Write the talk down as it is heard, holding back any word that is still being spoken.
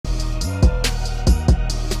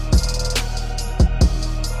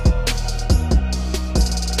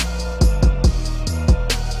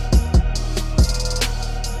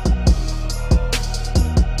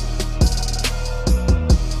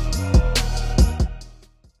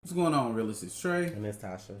What's going on, Realist? It's Trey. And it's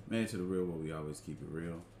Tasha. Man to the real, where we always keep it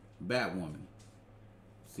real. Batwoman.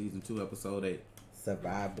 Season 2, episode 8.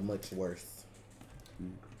 Survived much worse.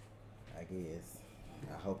 I guess.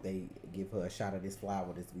 I hope they give her a shot of this flower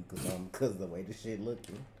this week because of the way the shit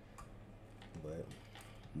looking. But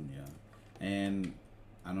yeah. And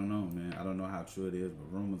I don't know, man. I don't know how true it is,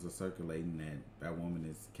 but rumors are circulating that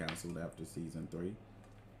Batwoman is canceled after season 3. It's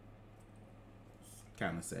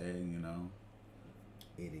kind of sad, you know.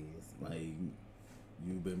 It is. Like,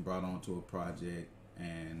 you've been brought onto a project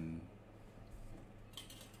and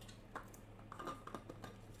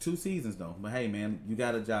 2 seasons though. But hey, man, you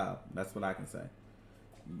got a job. That's what I can say.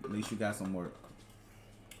 At least you got some work.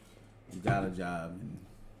 You got a job, and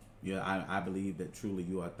yeah, I believe that truly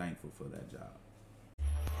you are thankful for that job.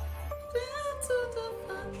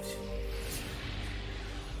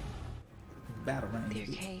 Dear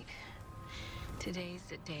Kate, today's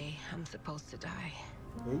the day I'm supposed to die.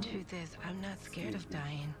 Truth is, I'm not scared of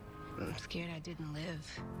dying. I'm scared I didn't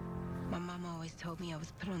live. My mom always told me I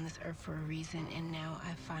was put on this earth for a reason, and now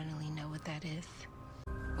I finally know what that is.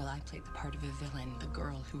 Well, I played the part of a villain, the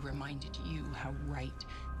girl who reminded you how right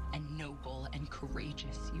and noble and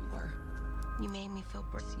courageous you were. You made me feel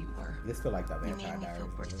worse. You were. This feel like the You Vampire made me feel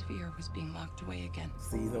Diaries. worse. Fear was being locked away again.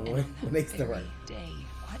 Season And 1 on when that they still very right. day,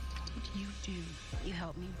 what did you do? You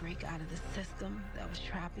helped me break out of the system that was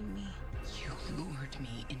trapping me. You lured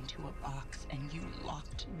me into a box and you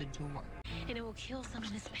locked the door. And it will kill some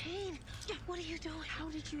of this pain. What are you doing? How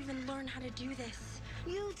did you even learn how to do this?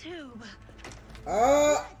 YouTube.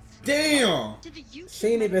 Damn! Did the YouTube She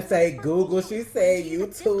didn't even say Google. She said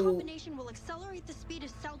This YouTube. combination will accelerate the speed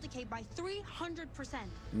of cell decay by 300%.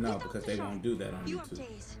 No, Without because the they shot, don't do that on you have YouTube.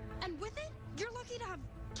 days. And with it, you're lucky to have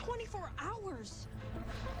 24 hours.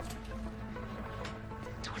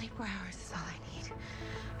 24 hours is all I need.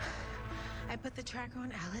 I put the tracker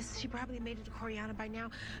on Alice. She probably made it to Coriana by now.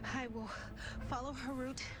 I will follow her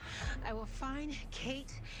route. I will find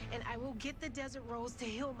Kate, and I will get the desert rose to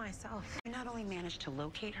heal myself. You not only managed to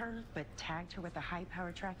locate her, but tagged her with a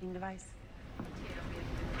high-powered tracking device?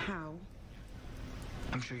 How?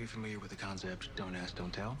 I'm sure you're familiar with the concept, don't ask,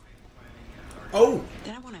 don't tell. Oh!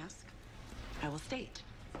 Then I won't ask. I will state.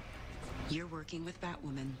 You're working with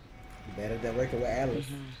Batwoman. Better than working with Alice.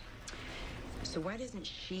 So why doesn't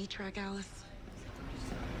she track Alice?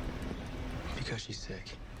 Because she's sick.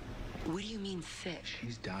 What do you mean sick?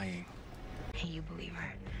 She's dying. Hey, you believe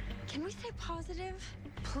her? Can we stay positive,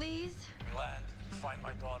 please? Glad. Find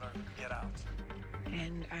my daughter. Get out.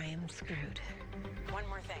 And I am screwed. One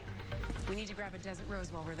more thing. We need to grab a desert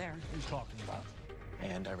rose while we're there. What are you talking about?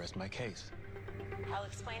 And I rest my case. I'll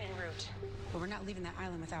explain en route. But we're not leaving that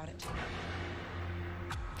island without it.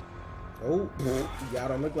 Oh, y'all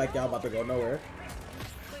don't look like y'all about to go nowhere.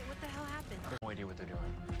 Wait, what the hell happened? No idea what they're doing.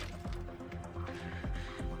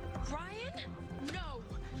 Ryan? No!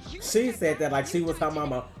 You She said that like she was her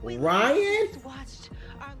mama. Ryan? just watched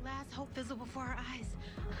our last hope fizzle before our eyes.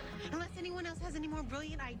 Unless anyone else has any more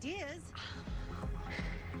brilliant ideas.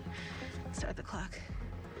 Start the clock.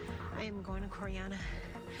 I am going to Coriana.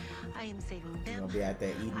 I am saving them. You gonna be out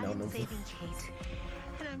there eating I on am them. saving Kate.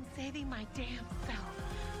 And I'm saving my damn self.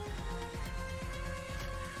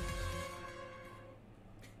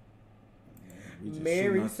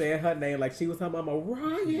 Mary said her name like she was her mama.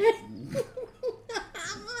 Ryan.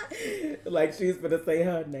 Like she's gonna say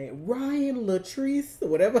her name. Ryan Latrice,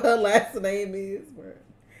 whatever her last name is. Bro.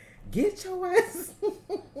 Get your ass.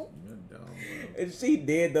 And she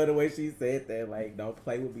did though the way she said that. Like, don't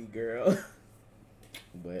play with me, girl.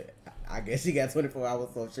 But I guess she got 24 hours,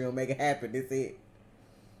 so she'll make it happen. That's it.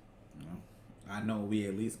 I know we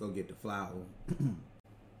at least go get the flower.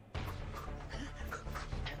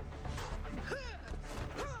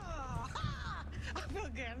 I feel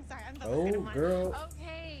good. I'm sorry. Oh, girl.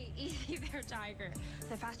 Okay, easy there, Tiger.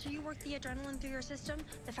 The faster you work the adrenaline through your system,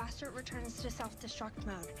 the faster it returns to self-destruct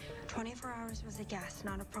mode. 24 hours was a guess,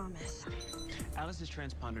 not a promise. Alice's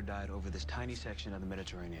transponder died over this tiny section of the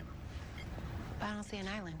Mediterranean. But I don't see an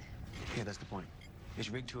island. Yeah, that's the point. It's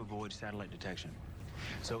rigged to avoid satellite detection.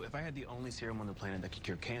 So if I had the only serum on the planet that could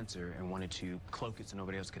cure cancer and wanted to cloak it so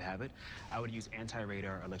nobody else could have it, I would use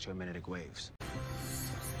anti-radar electromagnetic waves.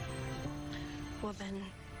 Well then,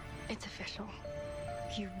 it's official.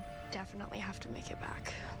 You definitely have to make it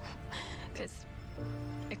back. Because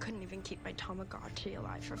I couldn't even keep my Tamagotchi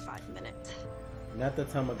alive for 5 minutes. Not the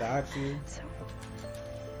Tamagotchi. So,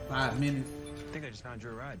 5 minutes. I think I just found you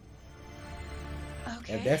a ride.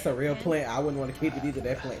 okay. If that's a real then. plant, I wouldn't want to keep it either.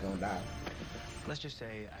 That plant gonna die. Let's just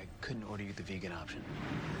say I couldn't order you the vegan option.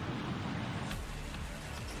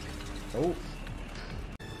 Oh.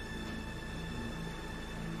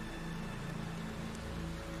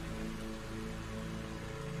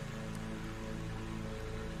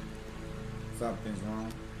 something's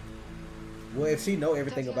wrong. Well, if she know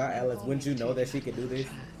everything about Alice, wouldn't you know that she could do this?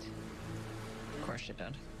 Of course she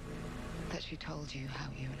did. That she told you how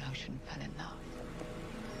you and Ocean fell in love.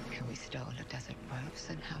 How we stole a desert rose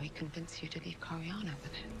and how he convinced you to leave Coriana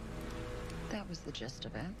with him. That was the gist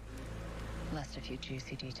of it. Less a few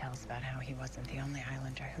juicy details about how he wasn't the only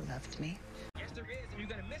Islander who loved me. Yes, there is. If you're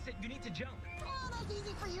gonna miss it, you need to jump. Oh, that's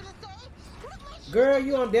easy for you to say. Girl,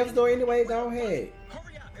 you on death's door anyway? Go ahead.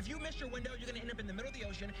 Hurry up. If you miss your window, you're gonna end up in the middle of the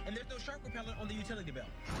ocean, and there's no shark repellent on the utility belt.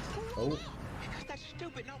 Oh. That's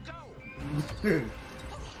stupid. Now go.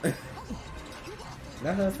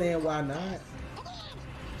 Not her saying why not.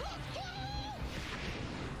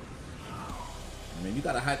 I mean, you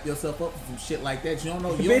gotta hype yourself up for some shit like that. You don't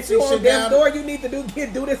know. You Bitch, you on death's door. You need to do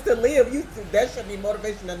this to live. That should be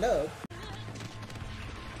motivation enough.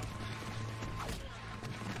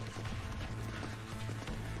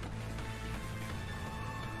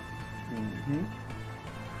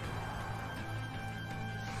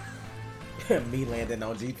 Me landing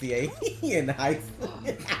on GTA in the heights.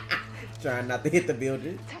 Trying not to hit the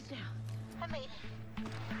building. Touchdown. I made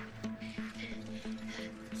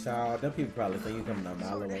it. Child, them people probably think you coming a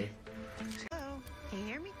mile away. Hello, can you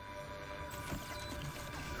hear me?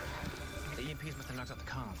 The EMPs must have knocked out the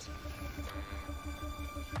comms.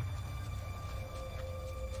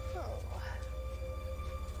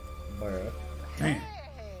 Bruh. Damn. Hey,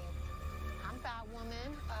 I'm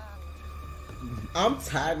Batwoman. I'm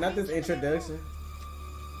tired. Not this introduction.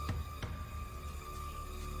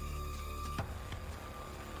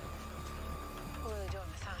 What are you doing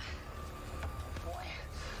this, huh? Boy.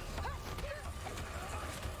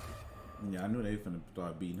 Yeah, I knew they finna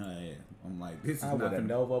start beating her ass. I'm like, this is I not would have finna.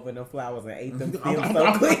 dove over them flowers and ate them stems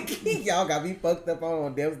so quick. Y'all got me fucked up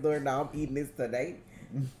on death's door. Now I'm eating this today.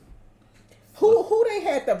 Who they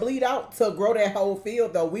had to bleed out to grow that whole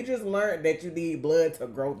field though? We just learned that you need blood to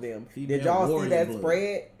grow them. Did y'all see that blood.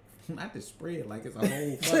 spread? Not the spread, like it's a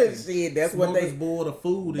whole fucking Shit, that's what they board of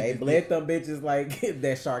food. They bled them bitches like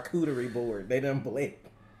that charcuterie board. They done bled.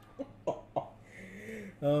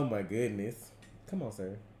 Oh my goodness. Come on,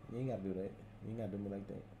 sir. You ain't gotta do that. You ain't gotta do me like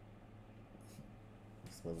that.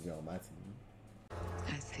 You're supposed to be on my team.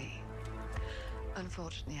 I see.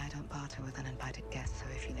 Unfortunately, I don't barter with uninvited guests, so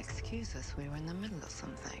if you'll excuse us, we were in the middle of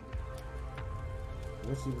something.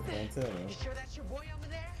 What she was gonna tell her? You sure that's your boy over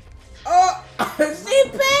there? Oh, she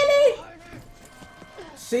petty.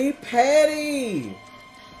 She petty.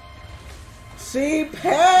 She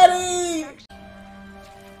petty.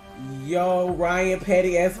 Yo, Ryan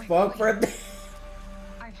petty as fuck for that.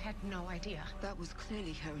 I had no idea. That was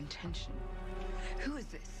clearly her intention. Who is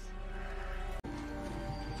this?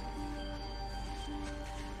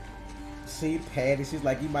 She petty. She's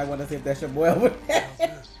like, you might want to see if that's your boy over there.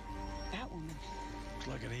 Batwoman. It's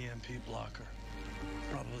like an EMP blocker.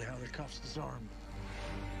 Probably how they cuffed his arm.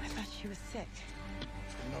 I thought she was sick.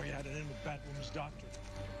 I know you had it in with Batwoman's doctor.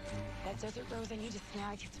 That desert rose I need to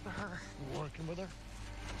snag, it's for her. You working with her?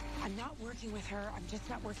 I'm not working with her. I'm just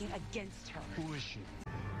not working against her. Who is she?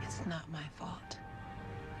 It's not my fault.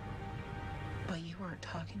 But you weren't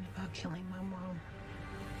talking about killing my mom.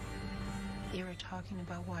 You were talking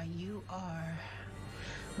about why you are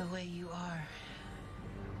the way you are.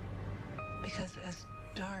 Because as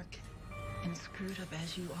dark and screwed up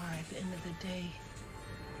as you are, at the end of the day,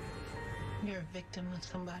 you're a victim of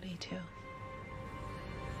somebody too.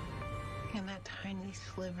 And that tiny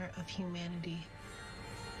sliver of humanity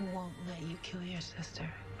won't let you kill your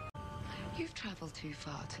sister. You've traveled too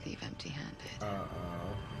far to leave empty-handed.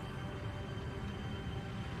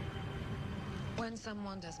 When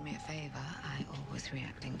someone does me a favor, I always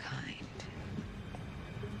react in kind.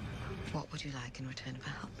 What would you like in return for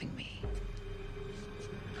helping me?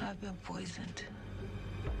 I've been poisoned.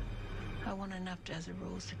 I want enough desert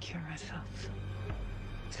rose to cure myself.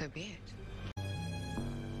 So be it.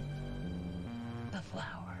 The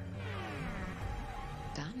flower.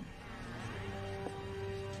 Done.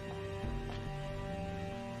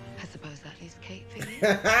 I suppose that leaves Kate for you.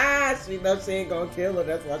 She knows she ain't gonna kill her.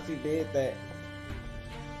 That's why she did that.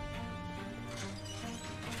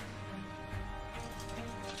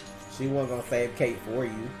 She wasn't gonna save Kate for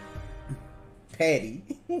you. Petty.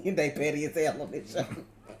 They petty as hell on this show.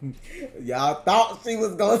 Y'all thought she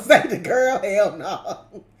was gonna say the girl? Hell no.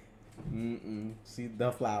 She's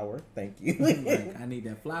the flower. Thank you. Like, I need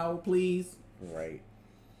that flower, please. Right.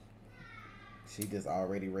 She just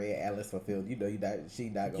already read Alice fulfilled. You know, she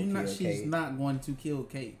not gonna kill Kate. She's not going to kill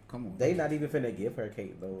Kate. Come on. They not even finna give her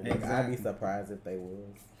Kate though. Like, Exactly. I'd be surprised if they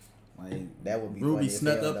was. Like, That would be Ruby funny as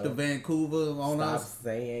snuck hell, up to though. Vancouver on Stop us.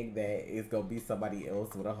 saying that it's gonna be somebody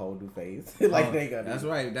else with a whole new face. Like they gonna. That's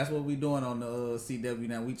right. That's what we doing on the CW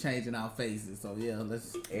now. We changing our faces. So yeah,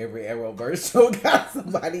 let's. Every Arrowverse show got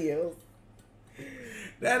somebody else.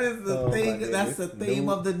 That is the thing. That's the theme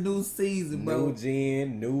of the new season, bro. New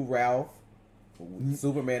Jen, new Ralph,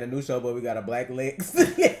 Superman, a new show, but we got a Black Lex.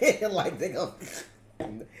 Like they gonna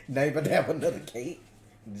not even have another Kate.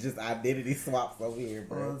 Just identity swaps over here,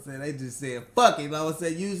 bro. You know what I'm saying? They just said fuck it. You know what I'm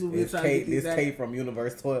saying? Usually we try to get these. This Kate from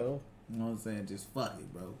Universe 12. You know what I'm saying? Just fuck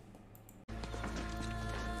it, bro.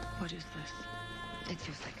 What is this? It's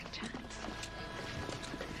your second chance.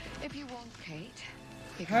 If you want Kate,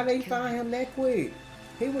 how they find him that quick?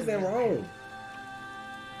 He was in Rome.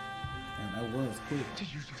 And that was quick.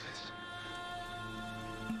 Did you do this?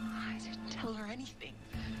 I didn't tell her anything.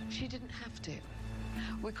 She didn't have to.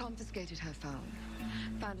 We confiscated her phone.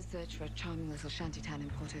 Found a search for a charming little shantytown in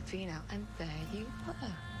Portofino, and there you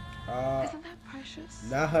were. Isn't that precious?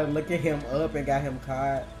 Now her looking him up and got him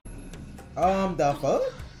caught. The fuck?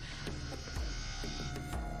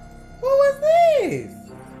 Who is this?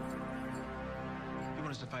 You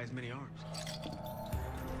want us to fight as many arms?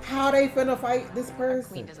 How they finna fight this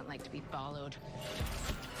person? Queen doesn't like to be followed.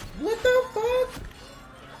 What the fuck?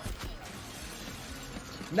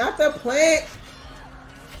 Not the plant.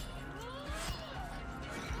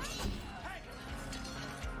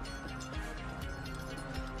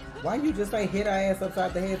 Why you just ain't hit her ass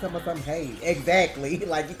upside the head talking about something? Hey, exactly.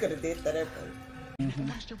 Like you could have did that at first.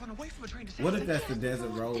 What if that's the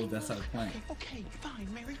Desert Rose? That's her plan. Okay, fine,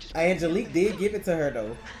 Mary. Just Angelique did give it to her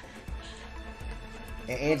though.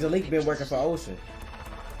 And Angelique been working for Ocean.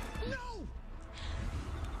 no.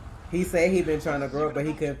 He said he been trying to grow up, but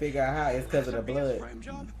he couldn't figure out how. It's because of the blood.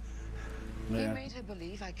 He Yeah. made her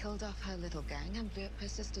believe I killed off her little gang and blew up her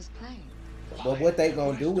sister's plane. But what they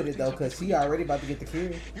gonna do with it though? Cause she already about to get the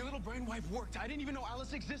cure. Your little brainwave worked. I didn't even know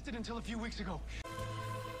Alice existed until a few weeks ago.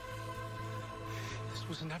 This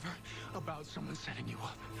was never about someone setting you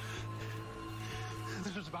up.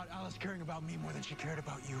 This was about Alice caring about me more than she cared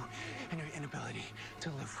about you and your inability to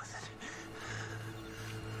live with it.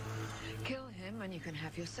 Kill him and you can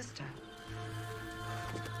have your sister.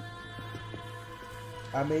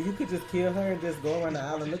 I mean, you could just kill her and just go around the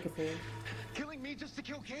island looking for him. Killing me just to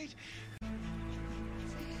kill Kate?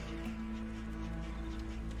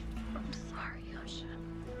 I'm sorry,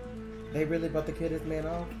 Ocean. They really about to kill this man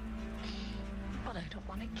off? But I don't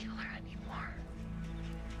want to kill her anymore.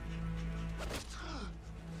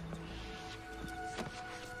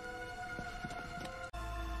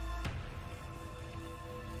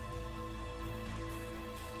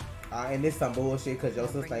 And this some bullshit because your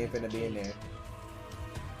sister ain't finna be in there.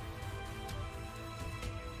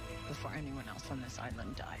 Before anyone else on this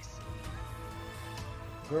island dies.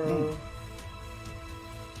 Girl.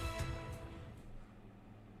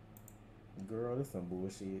 Girl, this some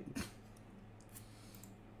bullshit.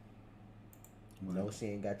 No, she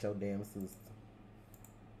ain't got your damn sister.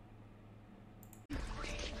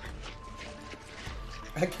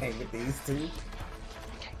 I came with these two.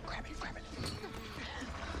 Okay, grab it, grab it.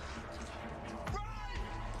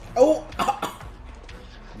 Oh!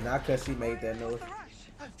 Not because she made that noise.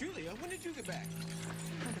 Julia, when did you get back?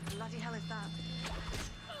 What the bloody hell is that?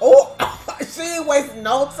 Oh! She ain't wasting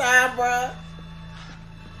no time, bruh.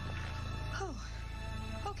 Oh,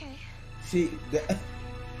 okay.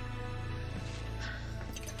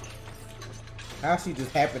 How she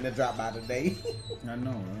just happened to drop by today? I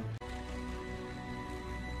know, huh?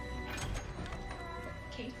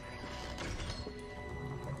 Kate?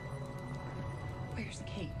 Where's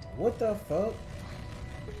Kate? What the fuck?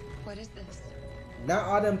 What is this? Not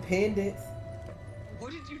all them pendants.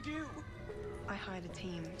 What did you do? I hired a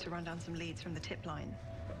team to run down some leads from the tip line.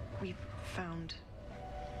 We found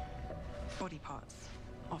body parts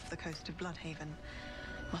off the coast of Bloodhaven.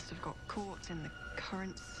 Must have got caught in the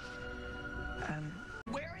currents.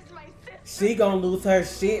 Where is my sister? She gonna lose her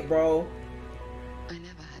shit, bro. I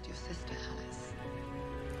never had your sister, Alice.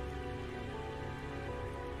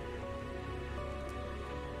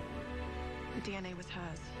 The DNA was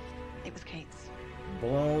hers. It was Kate's.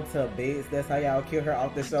 Blown to bits. That's how y'all kill her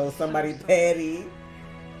off the show. Somebody petty.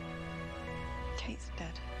 Kate's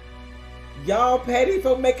dead. Y'all petty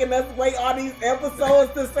for making us wait all these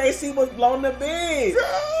episodes to say she was blown to bits.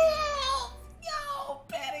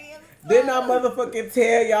 Didn't I motherfucking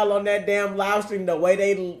tell y'all on that damn live stream the way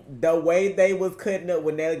they was cutting up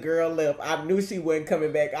when that girl left? I knew she wasn't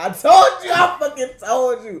coming back. I told you, I fucking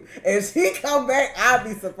told you. If she come back, I'll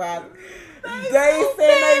be surprised. They said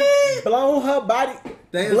they blown her body.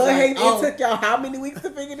 They Blood like, Haven. It took y'all how many weeks to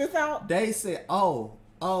figure this out? They said, oh,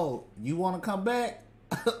 oh, you want to come back?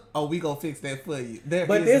 Oh, we gonna fix that for you.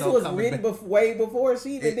 But this was written way before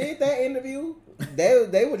she even did that interview.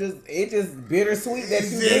 They were just, it just bittersweet that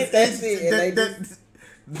you did that shit.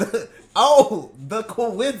 The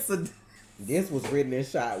coincidence. This was written and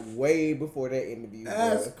shot way before that interview.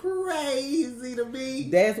 That's crazy to me.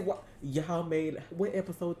 That's what y'all made. What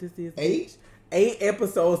episode this is? 8? 8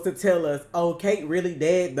 episodes to tell us, oh, Kate really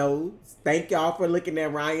dead though. Thank y'all for looking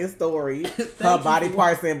at Ryan's story. Her body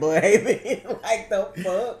parts in Bloodhaven. Like the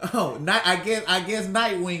fuck? Oh, I guess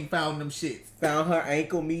Nightwing found them shits. Found her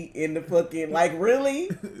ankle meat in the fucking, like, really?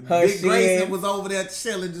 Her Dick Grayson was over there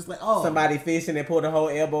chilling, just like, oh. Somebody fishing and pulled a whole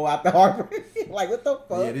elbow out the harbor. Like, what the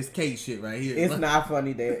fuck? Yeah, this Kate shit right here. It's not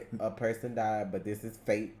funny that a person died, but this is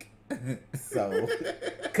fake. So,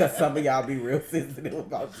 because some of y'all be real sensitive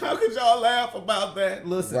about shit. How could y'all laugh about that?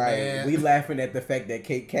 Listen, right, man. we laughing at the fact that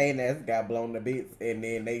Kate Kane got blown to bits, and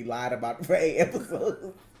then they lied about it for 8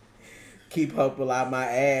 episodes. Keep her pull out my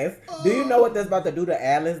ass. Do you know what that's about to do to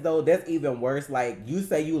Alice, though? That's even worse. Like, you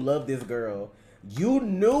say you love this girl. You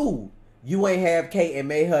knew you ain't have Kate and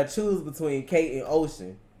made her choose between Kate and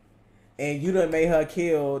Ocean. And you done made her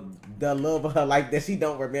kill the love of her life that she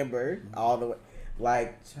don't remember all the way.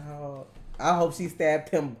 Like, child, I hope she stabbed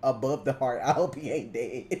him above the heart. I hope he ain't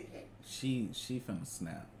dead. She finna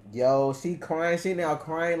snap. Yo, she crying. She now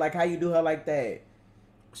crying. Like, how you do her like that?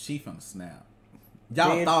 She finna snap.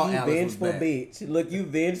 Y'all thought Alice vengeful was back. bitch. Look, you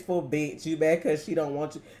vengeful bitch. You bad because she don't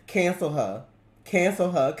want you. Cancel her. Cancel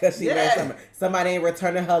her because she made somebody ain't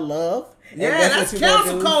returning her love. Yeah, that's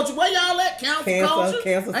council culture. Where y'all at? Council culture?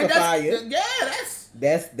 Cancel Sophia.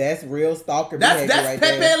 Yeah, that's real stalker behavior right there. That's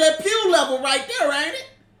Pepe Le Pew level right there, ain't it?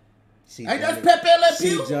 That's Pepe Le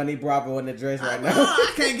Pew? She Johnny Bravo in the dress right now.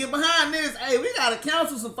 I can't get behind this. Hey, we got a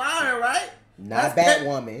council Sophia, right? Not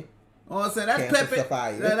Batwoman. Oh, I said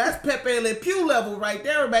that's Pepe Le Pew level right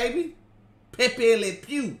there, baby. Pepe Le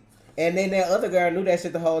Pew. And then that other girl knew that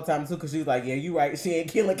shit the whole time too, cause she was like, "Yeah, you right. She ain't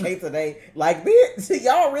killing Kate today." Like, bitch,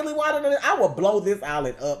 y'all really wanted to? I would blow this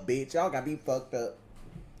island up, bitch. Y'all got me fucked up.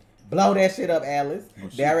 Blow that shit up, Alice.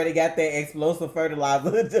 They already got that explosive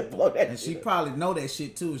fertilizer to blow that. And she probably know that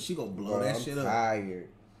shit too, and she gonna blow that shit up. Tired.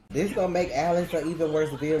 This gonna make Alice an even worse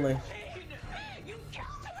villain.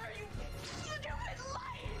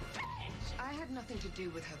 To do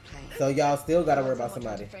with her plane. So y'all still gotta worry about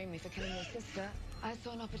somebody. Frame me for killing your sister. I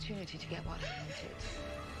saw an opportunity to get what I wanted.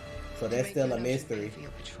 So that's still a mystery. For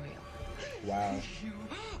your betrayal. Wow. You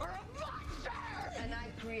are a monster, and I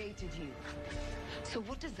created you. So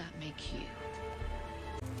what does that make you?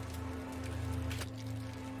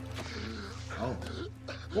 Oh.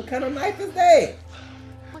 What kind of knife is that?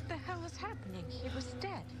 What the hell is happening? It was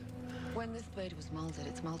dead. When this blade was molded,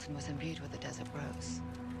 its molten was imbued with the desert rose.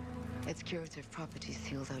 Its curative property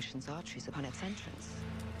seals Ocean's arteries upon its entrance.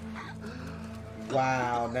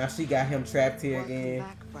 Wow, now she got him trapped here again.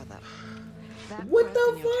 Back, brother. That What growth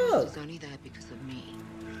in the your fuck? truth was only there because of me.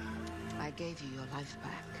 I gave you your life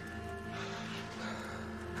back.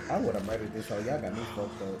 I would have murdered this hoe. Y'all got me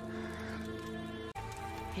fucked up.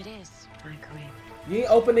 It is, my queen. You ain't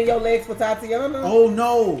opening your legs for Tatiana? Oh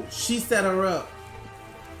no, she set her up.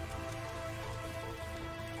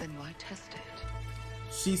 Then why test it?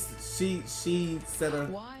 She set her.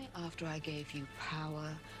 Why, after I gave you power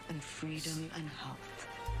and freedom and health,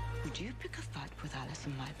 would you pick a fight with Alice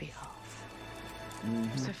on my behalf?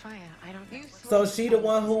 Sophia, I don't know. So she the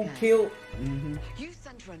one who killed. You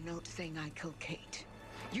sent her a note saying I killed Kate.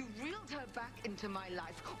 You reeled her back into my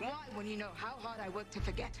life. Why, when you know how hard I worked to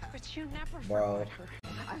forget her? But you never forgot her.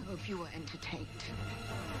 I hope you were entertained.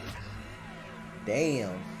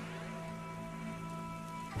 Damn.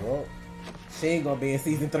 Well, she ain't gonna be in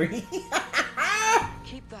season 3.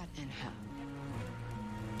 Keep that in her.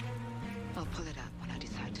 I'll pull it out when I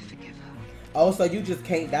decide to forgive her. Oh, so you just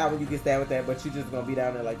can't die when you get stabbed with that, but you just gonna be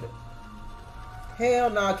down there like that? Hell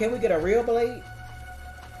no. Can we get a real blade?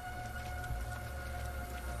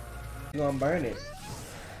 You gonna burn it.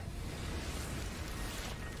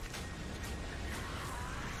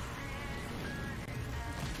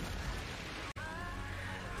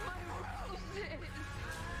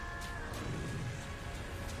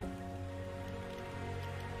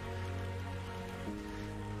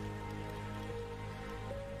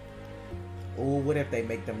 Ooh, what if they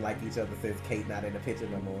make them like each other since Kate not in the picture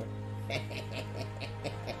no more?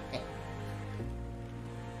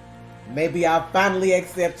 Maybe I'll finally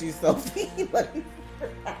accept you, Sophie.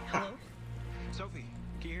 Hello? Sophie,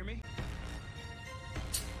 can you hear me?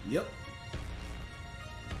 Yep.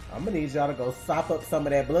 I'm gonna need y'all to go sop up some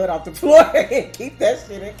of that blood off the floor and keep that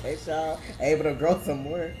shit in case y'all able to grow some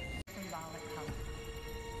more. Symbolic color.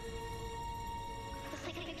 Looks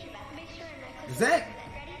like Is that?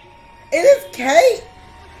 It is Kate.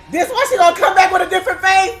 This why she gonna come back with a different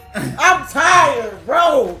face? I'm tired,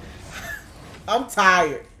 bro. I'm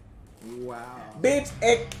tired. Wow. Bitch,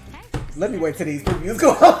 let me wait till these previews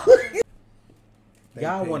go on.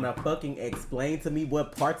 Y'all wanna fucking explain to me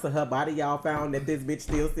what parts of her body y'all found that this bitch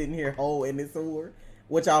still sitting here whole in this sewer?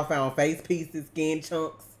 What y'all found? Face pieces, skin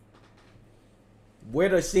chunks? Where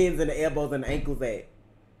the shins and the elbows and the ankles at?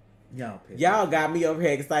 Y'all got me over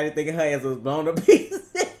here excited thinking her ass was blown to pieces.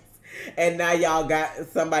 And now y'all got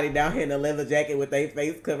somebody down here in a leather jacket with their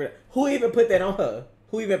face covered. Who even put that on her?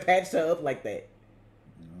 Who even patched her up like that?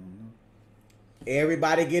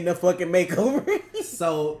 Everybody getting a fucking makeover.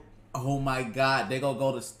 So, oh my God, they gonna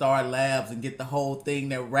go to Star Labs and get the whole thing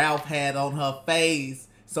that Ralph had on her face.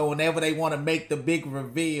 So whenever they want to make the big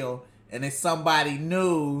reveal, and it's somebody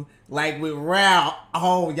new, like with Ralph,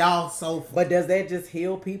 oh y'all so. But does that just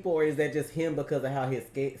heal people, or is that just him because of how his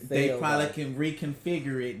cells? They probably can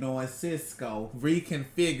reconfigure it, knowing Cisco.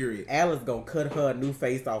 Reconfigure it. Alice gonna cut her a new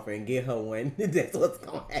face off and get her one. That's what's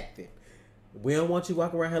gonna happen. We don't want you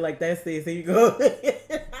walking around here like that, sis. Here you go.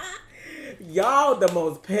 Y'all the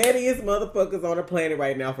most pettiest motherfuckers on the planet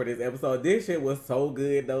right now for this episode. This shit was so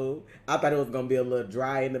good, though. I thought it was going to be a little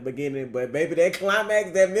dry in the beginning, but baby, that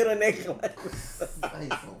climax, that middle and that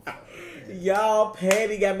climax. Y'all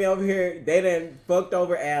petty got me over here. They done fucked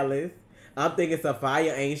over Alice. I'm thinking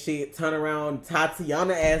Sophia ain't shit. Turn around,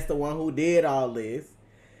 Tatiana asked the one who did all this.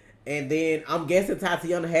 And then I'm guessing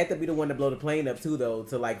Tatiana had to be the one to blow the plane up too, though,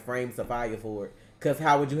 to like frame Sophia for it. Because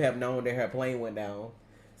how would you have known that her plane went down?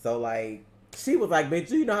 So like, she was like,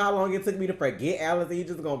 bitch, you know how long it took me to forget Alice and you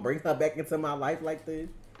just gonna bring her back into my life like this?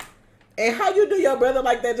 And how you do your brother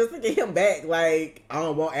like that just to get him back? Like, I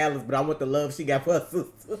don't want Alice, but I want the love she got for her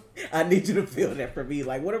sister. I need you to feel that for me.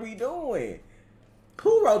 Like, what are we doing?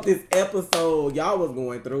 Who wrote this episode? Y'all was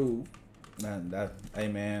going through. Hey,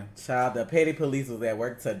 man. Child, the petty police was at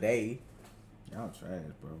work today. Y'all trash,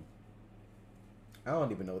 bro. I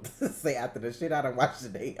don't even know what to say after the shit I done watched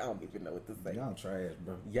today. I don't even know what to say. Y'all trash,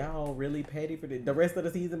 bro. Y'all really petty for this? The rest of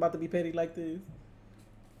the season about to be petty like this?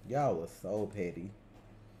 Y'all was so petty.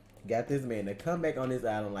 Got this man to come back on this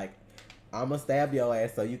island like, I'm gonna stab your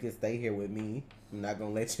ass so you can stay here with me. I'm not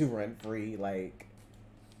gonna let you run free. Like,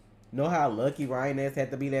 know how lucky Ryan ass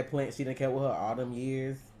had to be that plant she done kept with her all them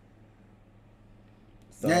years?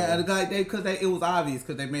 So, yeah, it was obvious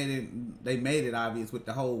because they made it obvious with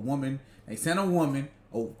the whole woman. They sent a woman,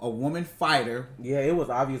 a woman fighter. Yeah, it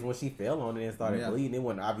was obvious when she fell on it and started bleeding. It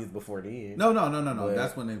wasn't obvious before then. No.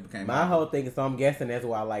 That's when it became my whole thing. So I'm guessing that's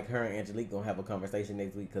why like her and Angelique gonna have a conversation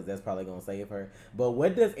next week because that's probably gonna save her. But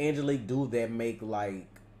what does Angelique do that make like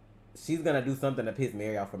she's gonna do something to piss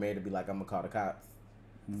Mary off for Mary to be like, I'm gonna call the cops?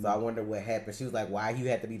 So I wonder what happened. She was like, why you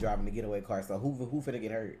had to be driving the getaway car? So who finna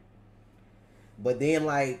get hurt? But then,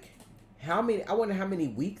 like, I wonder how many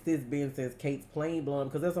weeks it's been since Kate's plane blown.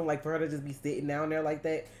 Because that's something like for her to just be sitting down there like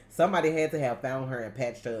that. Somebody had to have found her and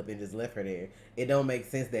patched her up and just left her there. It don't make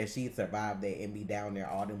sense that she'd survive that and be down there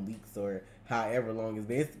all them weeks or however long it's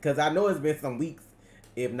been. Because I know it's been some weeks,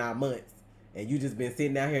 if not months. And you just been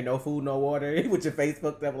sitting down here, no food, no water, with your face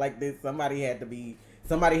fucked up like this. Somebody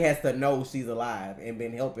has to know she's alive and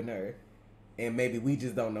been helping her. And maybe we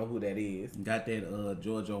just don't know who that is. Got that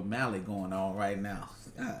George O'Malley going on right now.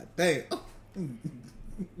 God damn.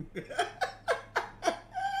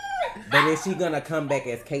 But is she gonna come back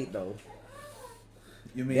as Kate though?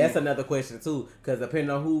 You mean that's another question too? Because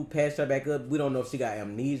depending on who patched her back up, we don't know if she got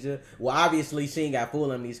amnesia. Well, obviously she ain't got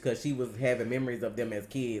full amnesia because she was having memories of them as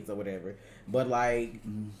kids or whatever. But like,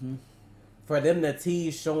 for them to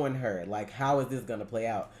tease showing her, like, how is this gonna play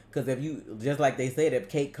out? Because if you just like they said, if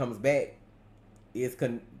Kate comes back. It's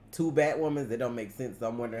two Batwomans that don't make sense. So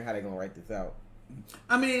I'm wondering how they're gonna write this out.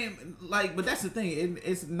 I mean, like, but that's the thing.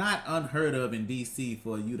 It's not unheard of in DC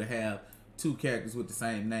for you to have two characters with the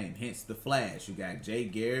same name. Hence the Flash. You got Jay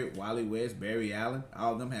Garrett, Wally West, Barry Allen.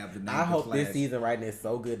 All of them have the name. I hope Flash. This season writing is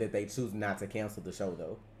so good that they choose not to cancel the show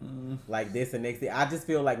though. Like this and next season. I just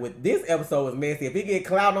feel like with this episode was messy. If he get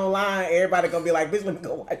clout online, everybody gonna be like, bitch, let me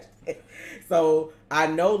go watch it. So I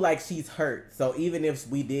know like she's hurt. So even if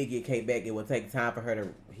we did get Kate back, it would take time for her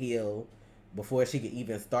to heal before she could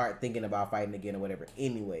even start thinking about fighting again or whatever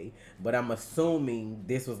anyway. But I'm assuming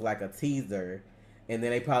this was like a teaser. And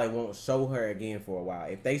then they probably won't show her again for a while.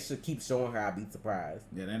 If they should keep showing her, I'd be surprised.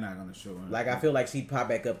 Yeah, they're not gonna show her. Like I feel like she'd pop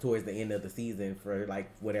back up towards the end of the season for like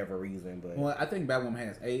whatever reason. But well, I think Batwoman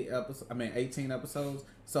has 18 episodes.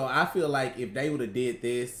 So I feel like if they would have did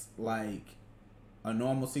this like a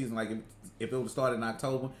normal season, like if it would have started in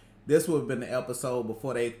October, this would have been the episode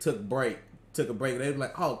before they took a break. They'd be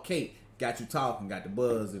like, oh, Kate got you talking, got the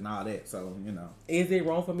buzz and all that. So, you know. Is it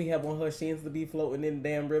wrong for me to have on her shins to be floating in the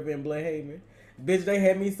damn river in Bloodhaven? Bitch, they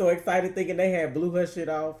had me so excited thinking they had blew her shit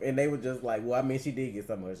off, and they were just like, well, I mean, she did get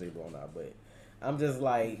some of her shit blown off, but I'm just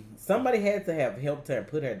like, somebody had to have helped her and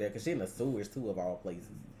put her there, because she in the sewers, too, of all places.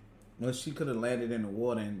 Well, she could have landed in the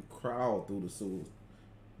water and crawled through the sewers.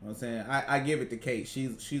 You know what I'm saying? I give it to Kate.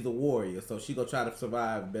 She's a warrior, so she gonna try to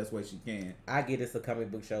survive the best way she can. I get it's a comic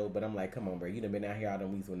book show, but I'm like, come on, bro. You done been out here all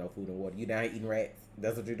them weeks with no food and water. You down here eating rats?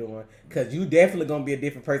 That's what you're doing? Because you definitely gonna be a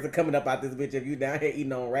different person coming up out this bitch if you down here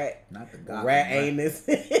eating on rat. Not the goddamn rat anus.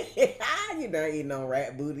 You down eating on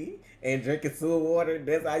rat booty and drinking sewer water.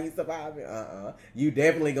 That's how you surviving? You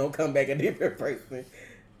definitely gonna come back a different person.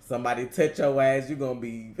 Somebody touch your ass, you gonna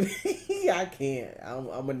be... I can't. I'm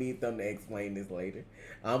gonna need them to explain this later.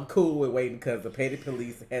 I'm cool with waiting because the petty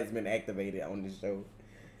police has been activated on this show.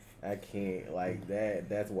 I can't. Like,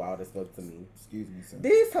 that's wild as fuck to me. Excuse me, sir.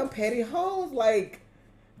 These some petty hoes. Like,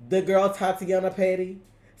 the girl Tatiana petty.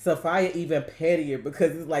 Sophia even pettier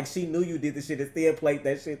because it's like she knew you did the shit and still played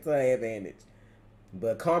that shit to her advantage.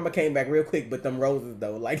 But karma came back real quick. But them roses,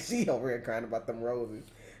 though. Like, she over here crying about them roses.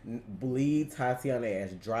 Bleed Tatiana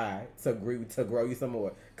ass dry to grow you some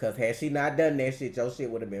more. Because had she not done that shit, your shit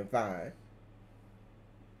would have been fine.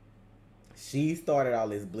 She started all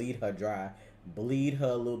this bleed her dry. Bleed her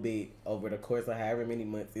a little bit over the course of however many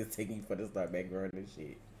months it's taking you for to start back growing this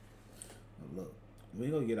shit. Look, we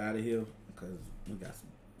gonna get out of here because we got some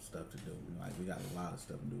stuff to do. Like, we got a lot of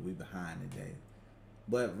stuff to do. We behind today.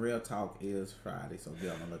 But Real Talk is Friday, so be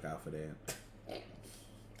on the lookout for that.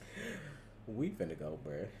 We finna go,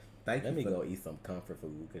 bruh. Let me go eat some comfort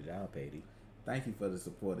food because y'all petty. Thank you for the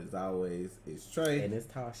support as always. It's Trey. And it's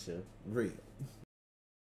Tasha. Real.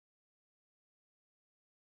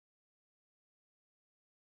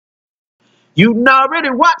 You already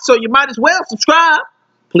watched, so you might as well subscribe,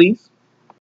 please.